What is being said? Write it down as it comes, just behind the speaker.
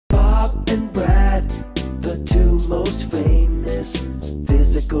Bob and Brad, the two most famous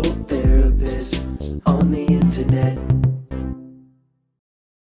physical therapists on the internet.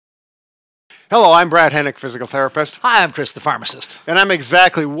 Hello, I'm Brad Hennick, physical therapist. Hi, I'm Chris, the pharmacist. And I'm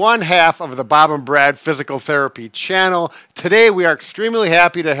exactly one half of the Bob and Brad Physical Therapy channel. Today, we are extremely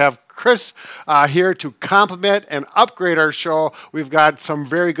happy to have Chris here to complement and upgrade our show. We've got some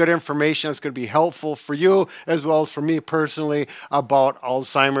very good information that's going to be helpful for you as well as for me personally about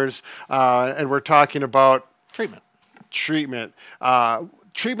Alzheimer's. And we're talking about Treatment. Treatment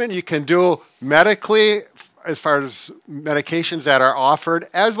you can do medically as far as medications that are offered,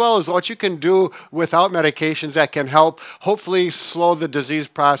 as well as what you can do without medications that can help hopefully slow the disease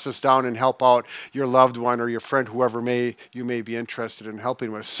process down and help out your loved one or your friend, whoever you may be interested in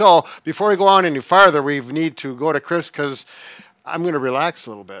helping with. So before we go on any farther, we need to go to Chris because I'm going to relax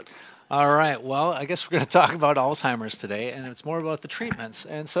a little bit. All right. Well, I guess we're going to talk about Alzheimer's today, and it's more about the treatments.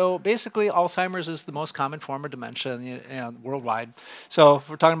 And so basically, Alzheimer's is the most common form of dementia worldwide. So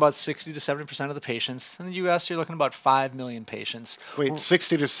we're talking about 60 to 70% of the patients. In the U.S., you're looking at about 5 million patients. Wait,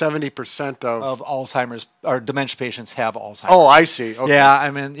 60 to 70% of Alzheimer's or dementia patients have Alzheimer's. Oh, I see. Okay. Yeah,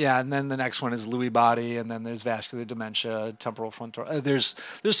 I mean, yeah, and then the next one is Lewy body, and then there's vascular dementia, temporal frontal. There's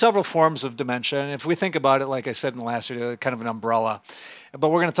several forms of dementia, and if we think about it, like I said in the last video, kind of an umbrella. But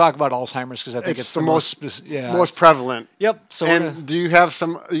we're going to talk about Alzheimer's because I think it's the most prevalent. Yep. So and do you have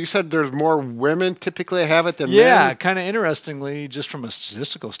some? You said there's more women typically have it than men. Yeah, kind of interestingly, just from a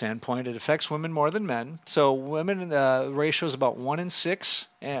statistical standpoint, it affects women more than men. So women, the ratio is about 1 in 6,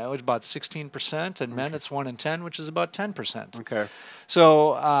 which is about 16%, and men it's 1 in 10, which is about 10%. Okay.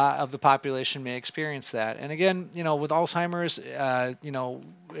 So of the population may experience that. And again, with Alzheimer's,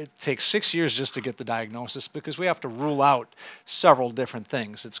 it takes 6 years just to get the diagnosis because we have to rule out several different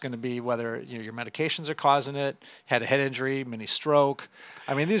things. It's going to be whether your medications are causing it, had a head injury, mini stroke.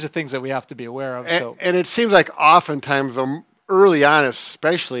 I mean, these are things that we have to be aware of. And it seems like oftentimes early on,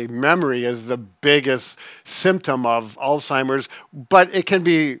 especially, memory is the biggest symptom of Alzheimer's, but it can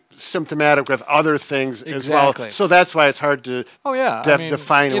be symptomatic with other things as well. So that's why it's hard to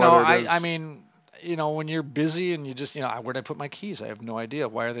define what it is. I mean, when you're busy and you just, where'd I put my keys? I have no idea.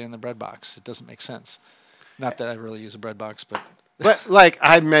 Why are they in the bread box? It doesn't make sense. Not that I really use a bread box, but... But like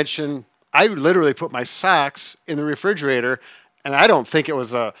I mentioned, I literally put my socks in the refrigerator, and I don't think it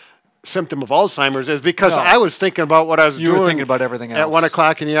was a symptom of Alzheimer's. It's because I was thinking about what I was doing. You were thinking about everything else. At 1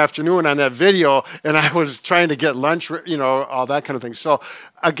 o'clock in the afternoon on that video, and I was trying to get lunch, all that kind of thing. So,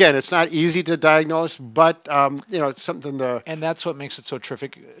 again, it's not easy to diagnose, but, it's something to... And that's what makes it so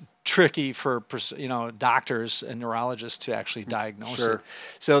tricky for doctors and neurologists to actually diagnose it.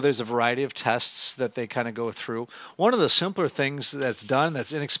 So there's a variety of tests that they kind of go through. One of the simpler things that's done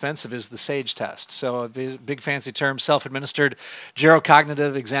that's inexpensive is the SAGE test. So a big fancy term, self-administered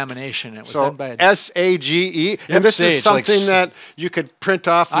gerocognitive examination. It was done by SAGE. And this is something that you could print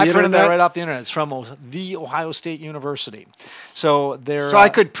off the internet? I printed that right off the internet. It's from the Ohio State University. So I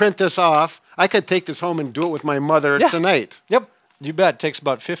could print this off. I could take this home and do it with my mother tonight. Yep. You bet. It takes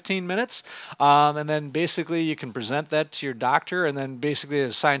about 15 minutes. And then basically you can present that to your doctor. And then basically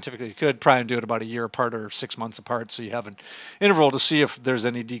as scientifically you could probably do it about a year apart or 6 months apart. So you have an interval to see if there's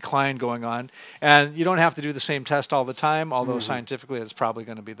any decline going on. And you don't have to do the same test all the time, although scientifically it's probably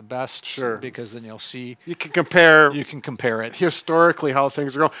going to be the best. Sure. Because then you'll see. You can compare it. Historically how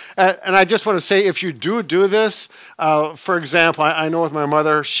things are going. And I just want to say if you do this, for example, I know with my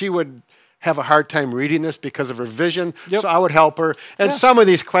mother, she would have a hard time reading this because of her vision, so I would help her. And some of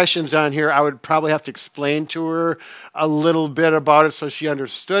these questions on here, I would probably have to explain to her a little bit about it so she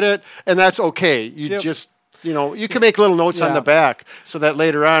understood it, and that's okay. You just, you can make little notes on the back so that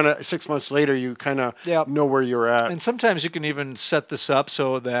later on, 6 months later, you kind of know where you're at. And sometimes you can even set this up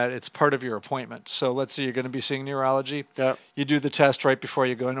so that it's part of your appointment. So let's say you're going to be seeing neurology. You do the test right before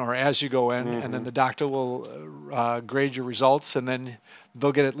you go in or as you go in, and then the doctor will grade your results, and then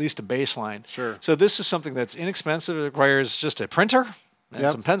they'll get at least a baseline. Sure. So this is something that's inexpensive. It requires just a printer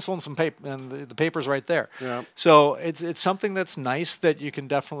and some pencil and some paper, and the paper's right there. So it's something that's nice that you can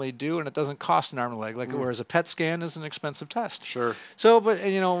definitely do, and it doesn't cost an arm and a leg. Whereas a PET scan is an expensive test. Sure. So, but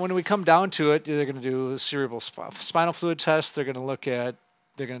when we come down to it, they're going to do a cerebral spinal fluid test. They're going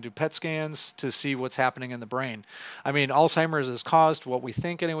to do PET scans to see what's happening in the brain. I mean, Alzheimer's is caused, what we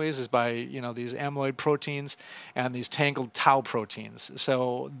think anyways, is by, these amyloid proteins and these tangled tau proteins.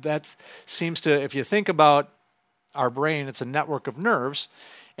 So that seems to, if you think about our brain, it's a network of nerves.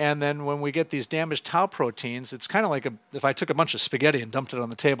 And then when we get these damaged tau proteins, it's kind of like if I took a bunch of spaghetti and dumped it on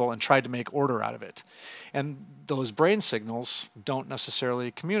the table and tried to make order out of it. And those brain signals don't necessarily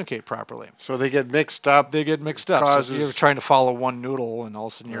communicate properly. So they get mixed up. They get mixed up. So you're trying to follow one noodle, and all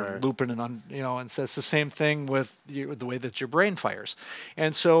of a sudden you're looping, and and so it's the same thing with the way that your brain fires.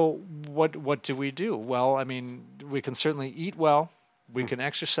 And so what do we do? Well, I mean, we can certainly eat well. We can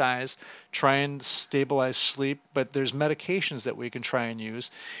exercise, try and stabilize sleep, but there's medications that we can try and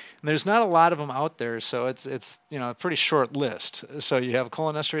use. And there's not a lot of them out there, so it's a pretty short list. So you have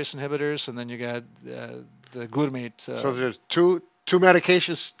cholinesterase inhibitors, and then you got the glutamate. So there's two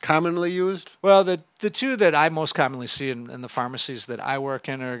medications commonly used? Well, the two that I most commonly see in the pharmacies that I work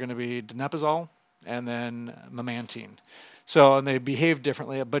in are going to be donepezil and then memantine. So, and they behave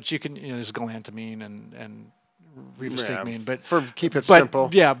differently, but you can, there's galantamine and rivastigmine, but keep it simple.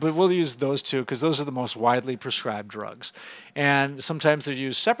 Yeah, but we'll use those two because those are the most widely prescribed drugs, and sometimes they're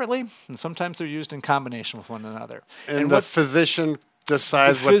used separately, and sometimes they're used in combination with one another. And the physician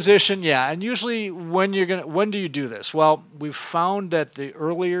decides. And usually when do you do this? Well, we've found that the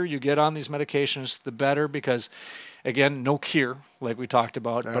earlier you get on these medications, the better, because again, no cure, like we talked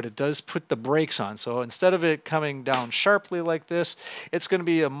about, but it does put the brakes on. So instead of it coming down sharply like this, it's going to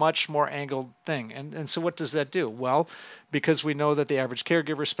be a much more angled thing. And so what does that do? Well, because we know that the average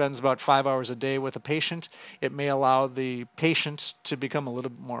caregiver spends about 5 hours a day with a patient, it may allow the patient to become a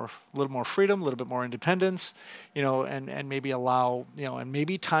little more freedom, a little bit more independence, and maybe allow, and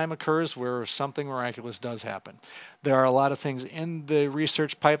maybe time occurs where something miraculous does happen. There are a lot of things in the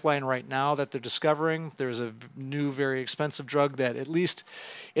research pipeline right now that they're discovering. There's a new, very expensive drug that at least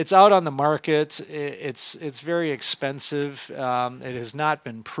it's out on the market. It's very expensive. It has not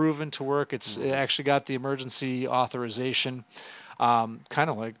been proven to work. It actually got the emergency authorization, kind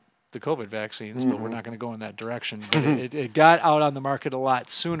of like the COVID vaccines, but we're not going to go in that direction. But it got out on the market a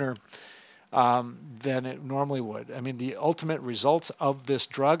lot sooner than it normally would. I mean, the ultimate results of this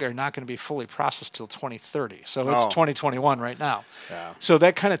drug are not going to be fully processed till 2030. So it's 2021 right now. Yeah. So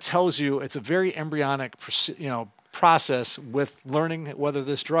that kind of tells you it's a very embryonic, process with learning whether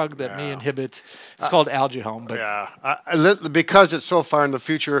this drug that may inhibit. It's called Aduhelm. But because it's so far in the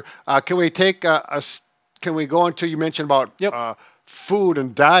future, can we take Can we go into, you mentioned about food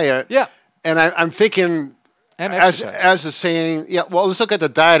and diet? Yeah. And I'm thinking, and as a saying, well, let's look at the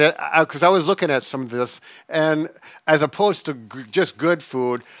diet, because I was looking at some of this, and as opposed to just good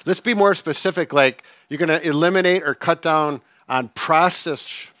food, let's be more specific, like you're going to eliminate or cut down on processed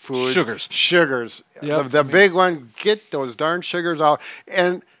foods. Sugars. Yep. The big one, get those darn sugars out.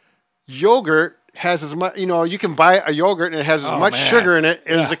 And yogurt has as much, you can buy a yogurt and it has as much sugar in it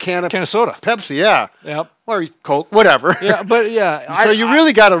as a can of soda. Pepsi, yeah. Yep. Or Coke, whatever. Yeah, but So you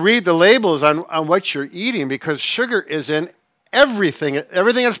really got to read the labels on what you're eating, because sugar is in everything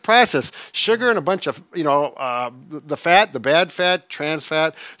is processed. Sugar and a bunch of, the fat, the bad fat, trans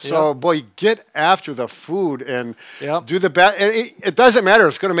fat. So, boy, get after the food and do the bad. It doesn't matter.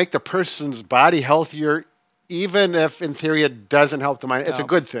 It's going to make the person's body healthier, even if, in theory, it doesn't help the mind. It's a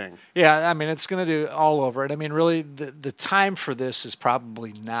good thing. Yeah, I mean, it's going to do all over it. I mean, really, the time for this is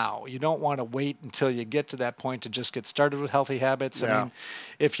probably now. You don't want to wait until you get to that point to just get started with healthy habits. I mean,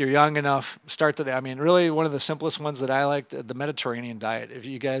 if you're young enough, start today. I mean, really, one of the simplest ones that I like, the Mediterranean diet. If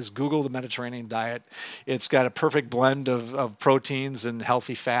you guys Google the Mediterranean diet, it's got a perfect blend of proteins and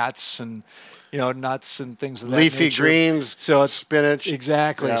healthy fats and nuts and things of that leafy nature. Greens, so it's spinach.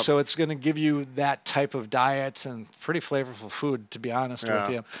 Exactly. Yep. So it's going to give you that type of diet and pretty flavorful food, to be honest with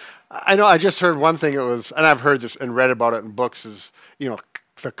you. I know. I just heard one thing. It was, and I've heard this and read about it in books. Is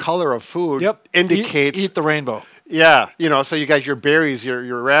the color of food indicates eat the rainbow. Yeah, so you got your berries,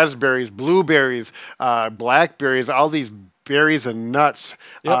 your raspberries, blueberries, blackberries, all these berries and nuts,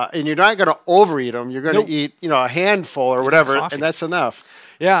 and you're not going to overeat them. You're going to eat a handful or whatever, and that's enough.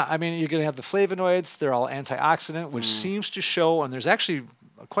 Yeah, I mean, you're going to have the flavonoids. They're all antioxidant, which seems to show, and there's actually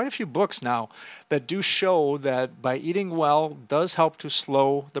quite a few books now that do show that by eating well does help to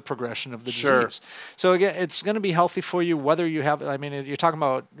slow the progression of the disease. So again, it's going to be healthy for you whether you have, I mean, you're talking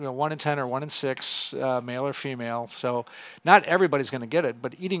about 1 in 10 or 1 in 6, male or female. So not everybody's going to get it,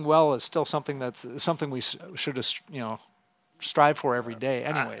 but eating well is still something we should strive for every day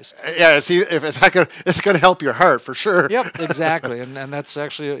anyways. If it's not gonna, it's going to help your heart for sure. Yep, exactly. and that's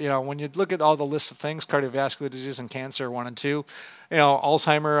actually, when you look at all the lists of things, cardiovascular disease and cancer 1 and 2,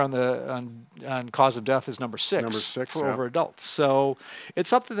 Alzheimer on cause of death is number 6 for over adults. So it's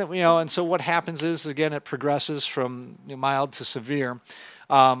something that, and so what happens is, again, it progresses from mild to severe.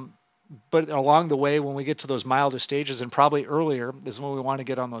 but along the way, when we get to those milder stages, and probably earlier, is when we want to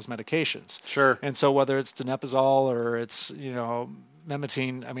get on those medications. Sure. And so whether it's donepezil or it's,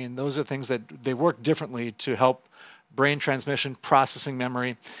 memetine, I mean, those are things that they work differently to help brain transmission, processing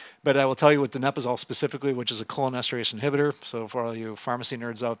memory. But I will tell you with donepezil specifically, which is a cholinesterase inhibitor, so for all you pharmacy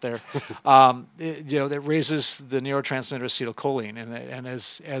nerds out there, that raises the neurotransmitter acetylcholine. And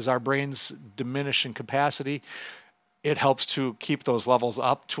as our brains diminish in capacity, it helps to keep those levels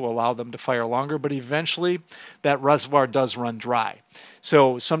up to allow them to fire longer. But eventually, that reservoir does run dry.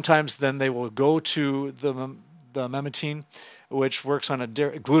 So sometimes then they will go to the memetine, which works on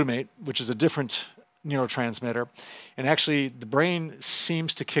glutamate, which is a different neurotransmitter. And actually, the brain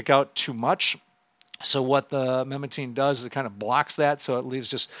seems to kick out too much. So what the memetine does is it kind of blocks that, so it leaves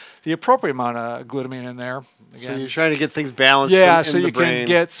just the appropriate amount of glutamine in there. Again, so you're trying to get things balanced. Yeah, in the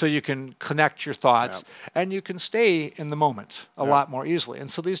brain. So you can connect your thoughts, and you can stay in the moment a lot more easily.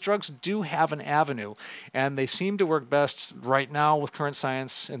 And so these drugs do have an avenue, and they seem to work best right now with current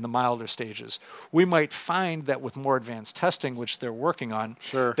science in the milder stages. We might find that with more advanced testing, which they're working on,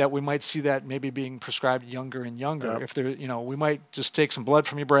 that we might see that maybe being prescribed younger and younger. If they're, we might just take some blood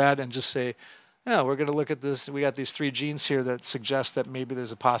from you, Brad, and just say, yeah, we're going to look at this. We got these 3 genes here that suggest that maybe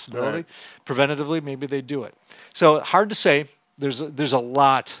there's a possibility. Preventatively, maybe they do it. So hard to say. There's a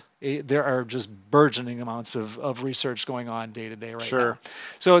lot. There are just burgeoning amounts of research going on day to day right now.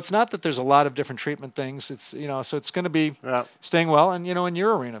 So it's not that there's a lot of different treatment things. It's so it's going to be staying well. And in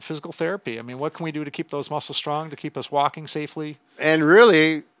your arena, physical therapy. I mean, what can we do to keep those muscles strong, to keep us walking safely? And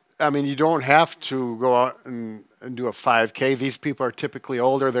really, I mean, you don't have to go out and do a 5K. These people are typically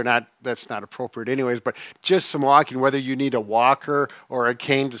older. That's not appropriate anyways, but just some walking, whether you need a walker or a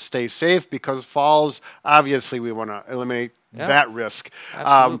cane to stay safe, because falls, obviously we want to eliminate that risk.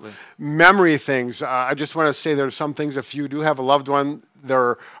 Absolutely. Memory things. I just want to say there's some things, if you do have a loved one,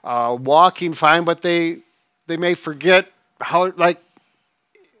 they're walking fine, but they may forget how, like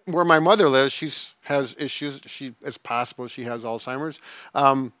where my mother lives, she has issues. It's possible she has Alzheimer's.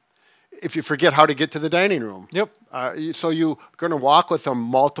 If you forget how to get to the dining room. So you're going to walk with them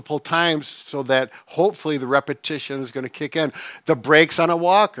multiple times so that hopefully the repetition is going to kick in. The brakes on a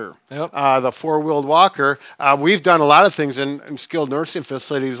walker, the 4-wheeled walker. We've done a lot of things in skilled nursing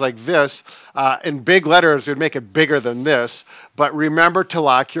facilities like this. In big letters, we'd make it bigger than this. But remember to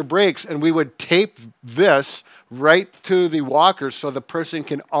lock your brakes. And we would tape this right to the walker so the person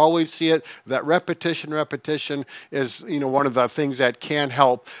can always see it. That repetition is one of the things that can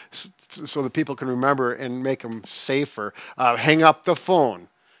help so that people can remember and make them safer. Hang up the phone,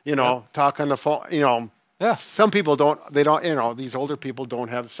 talk on the phone, Some people these older people don't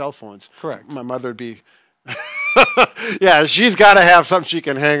have cell phones. Correct. My mother would be, she's got to have something she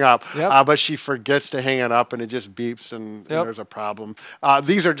can hang up, but she forgets to hang it up and it just beeps and there's a problem.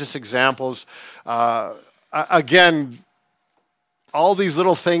 These are just examples. Again, all these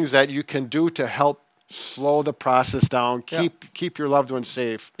little things that you can do to help slow the process down, keep your loved ones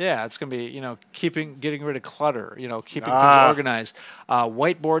safe. Yeah, it's going to be, getting rid of clutter, keeping things organized.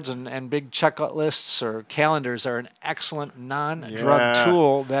 Whiteboards and big checklists or calendars are an excellent non-drug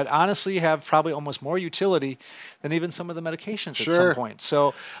tool that honestly have probably almost more utility than even some of the medications at some point.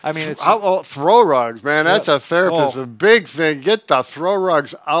 So, I mean, it's... throw rugs, man. That's a therapist, a big thing. Get the throw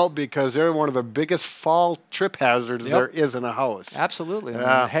rugs out because they're one of the biggest fall trip hazards there is in a house. Absolutely.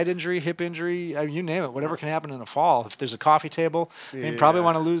 I mean, head injury, hip injury, you name it, whatever can happen in a fall. If there's a coffee table, you probably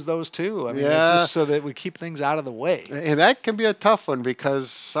want to lose those too. I mean, it's just so that we keep things out of the way. And that can be a tough one because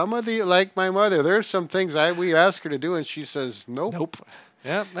some of like my mother, there's some things we ask her to do and she says, nope.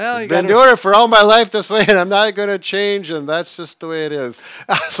 Yeah, well, I've been doing it for all my life this way, and I'm not going to change, and that's just the way it is.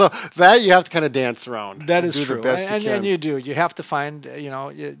 So that you have to kind of dance around. That is true, and you do. You have to find,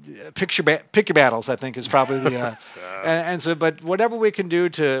 pick your battles. I think is probably the, and so. But whatever we can do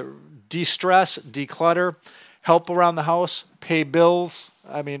to de-stress, declutter, help around the house, pay bills.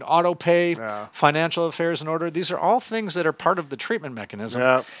 I mean, auto pay, financial affairs in order. These are all things that are part of the treatment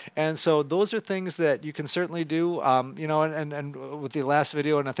mechanism. And so those are things that you can certainly do. And with the last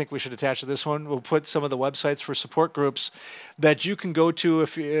video, and I think we should attach to this one, we'll put some of the websites for support groups that you can go to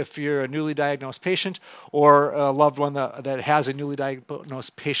if you're a newly diagnosed patient or a loved one that has a newly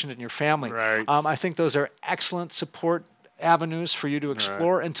diagnosed patient in your family. I think those are excellent support avenues for you to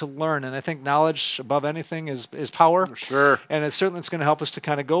explore and to learn. And I think knowledge above anything is power. And it's going to help us to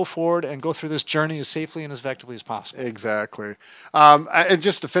kind of go forward and go through this journey as safely and as effectively as possible. Exactly. And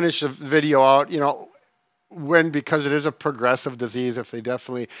just to finish the video out, because it is a progressive disease, if they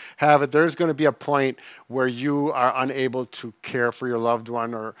definitely have it, there's going to be a point where you are unable to care for your loved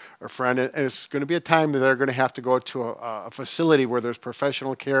one or friend. And it's going to be a time that they're going to have to go to a facility where there's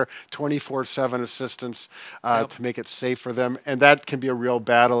professional care, 24/7 assistance to make it safe for them. And that can be a real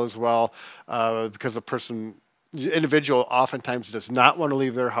battle as well because the individual oftentimes does not want to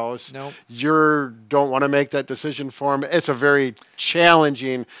leave their house. Nope. You don't want to make that decision for them. It's a very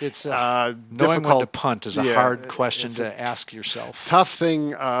challenging, It's difficult. knowing when to punt is a hard question to ask yourself. Tough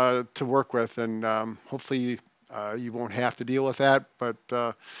thing to work with, and hopefully you won't have to deal with that. But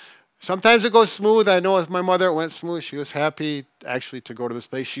sometimes it goes smooth. I know with my mother it went smooth. She was happy actually to go to this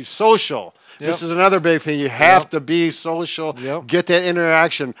place. She's social. Yep. This is another big thing. You have to be social. Yep. Get that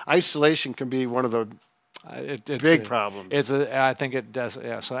interaction. Isolation can be one of the It's big problems. I think it does.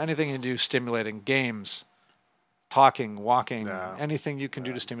 Yeah. So anything you do stimulating, games, talking, walking, anything you can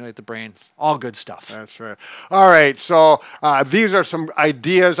do to stimulate the brain, all good stuff. That's right. All right. So these are some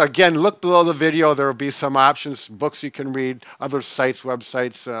ideas. Again, look below the video. There will be some options, books you can read, other sites,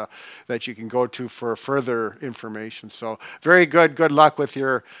 websites that you can go to for further information. So very good. Good luck with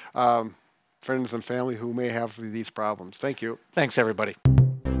your friends and family who may have these problems. Thank you. Thanks, everybody.